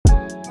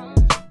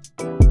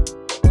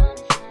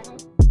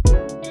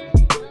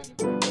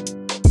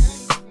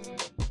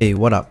Hey,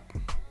 what up?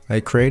 I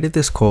created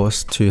this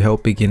course to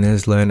help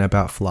beginners learn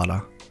about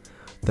Flutter.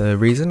 The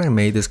reason I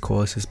made this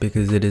course is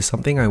because it is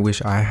something I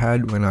wish I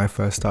had when I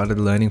first started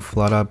learning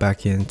Flutter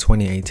back in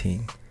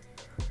 2018.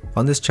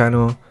 On this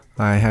channel,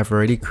 I have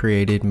already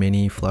created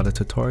many Flutter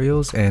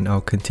tutorials and I'll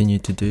continue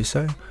to do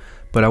so,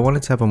 but I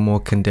wanted to have a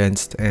more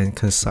condensed and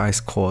concise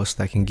course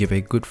that can give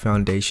a good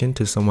foundation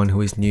to someone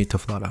who is new to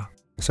Flutter.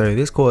 So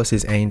this course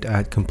is aimed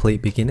at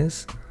complete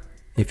beginners.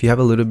 If you have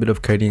a little bit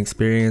of coding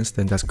experience,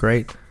 then that's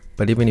great.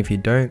 But even if you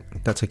don't,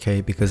 that's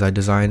okay because I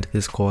designed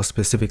this course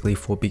specifically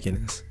for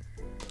beginners.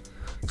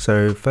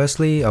 So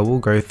firstly, I will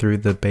go through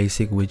the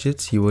basic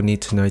widgets you will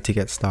need to know to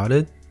get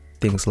started.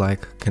 Things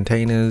like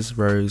containers,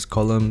 rows,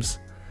 columns.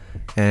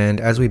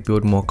 And as we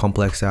build more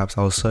complex apps,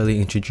 I'll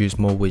slowly introduce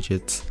more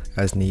widgets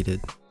as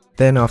needed.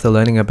 Then after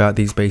learning about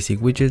these basic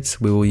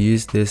widgets, we will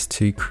use this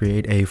to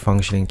create a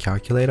functioning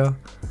calculator.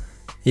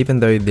 Even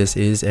though this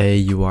is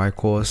a UI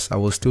course, I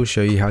will still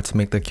show you how to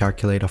make the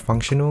calculator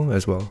functional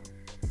as well.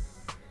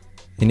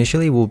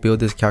 Initially, we'll build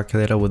this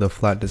calculator with a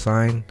flat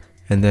design,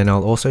 and then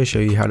I'll also show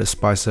you how to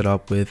spice it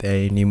up with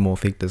a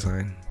neumorphic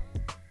design.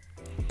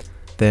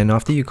 Then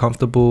after you're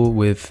comfortable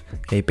with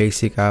a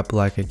basic app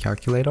like a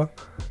calculator,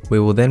 we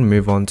will then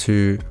move on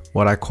to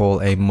what I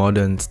call a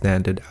modern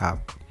standard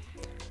app.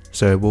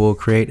 So we'll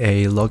create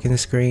a login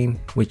screen,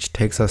 which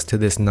takes us to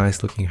this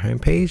nice looking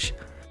homepage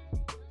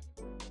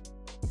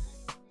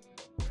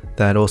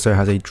that also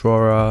has a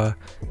drawer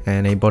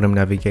and a bottom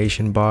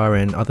navigation bar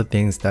and other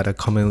things that are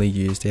commonly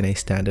used in a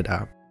standard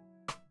app.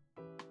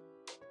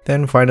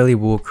 Then finally,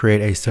 we'll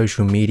create a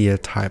social media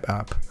type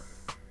app.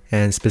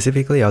 And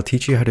specifically, I'll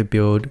teach you how to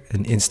build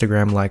an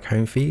Instagram-like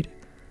home feed.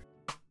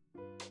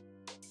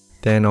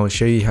 Then I'll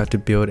show you how to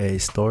build a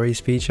stories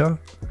feature.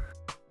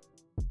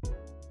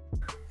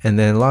 And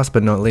then last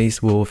but not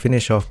least, we'll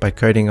finish off by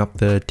coding up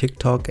the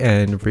TikTok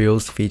and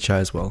Reels feature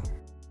as well.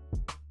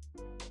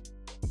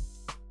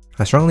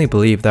 I strongly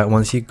believe that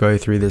once you go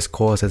through this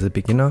course as a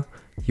beginner,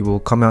 you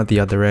will come out the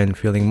other end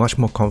feeling much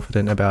more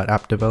confident about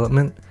app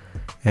development,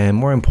 and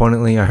more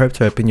importantly, I hope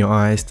to open your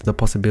eyes to the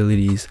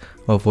possibilities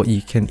of what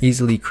you can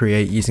easily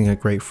create using a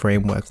great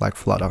framework like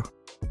Flutter.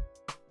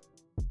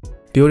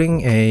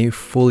 Building a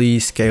fully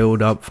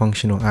scaled up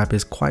functional app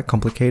is quite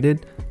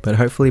complicated, but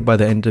hopefully by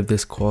the end of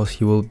this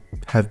course you will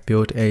have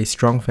built a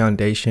strong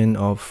foundation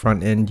of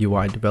front-end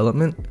UI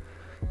development,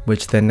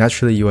 which then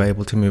naturally you are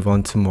able to move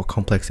on to more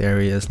complex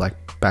areas like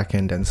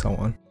backend and so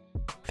on.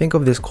 Think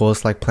of this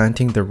course like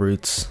planting the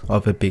roots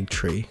of a big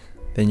tree.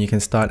 Then you can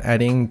start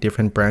adding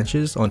different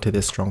branches onto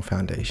this strong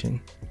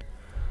foundation.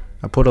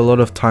 I put a lot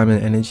of time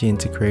and energy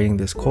into creating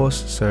this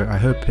course, so I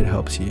hope it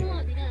helps you.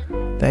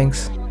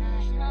 Thanks.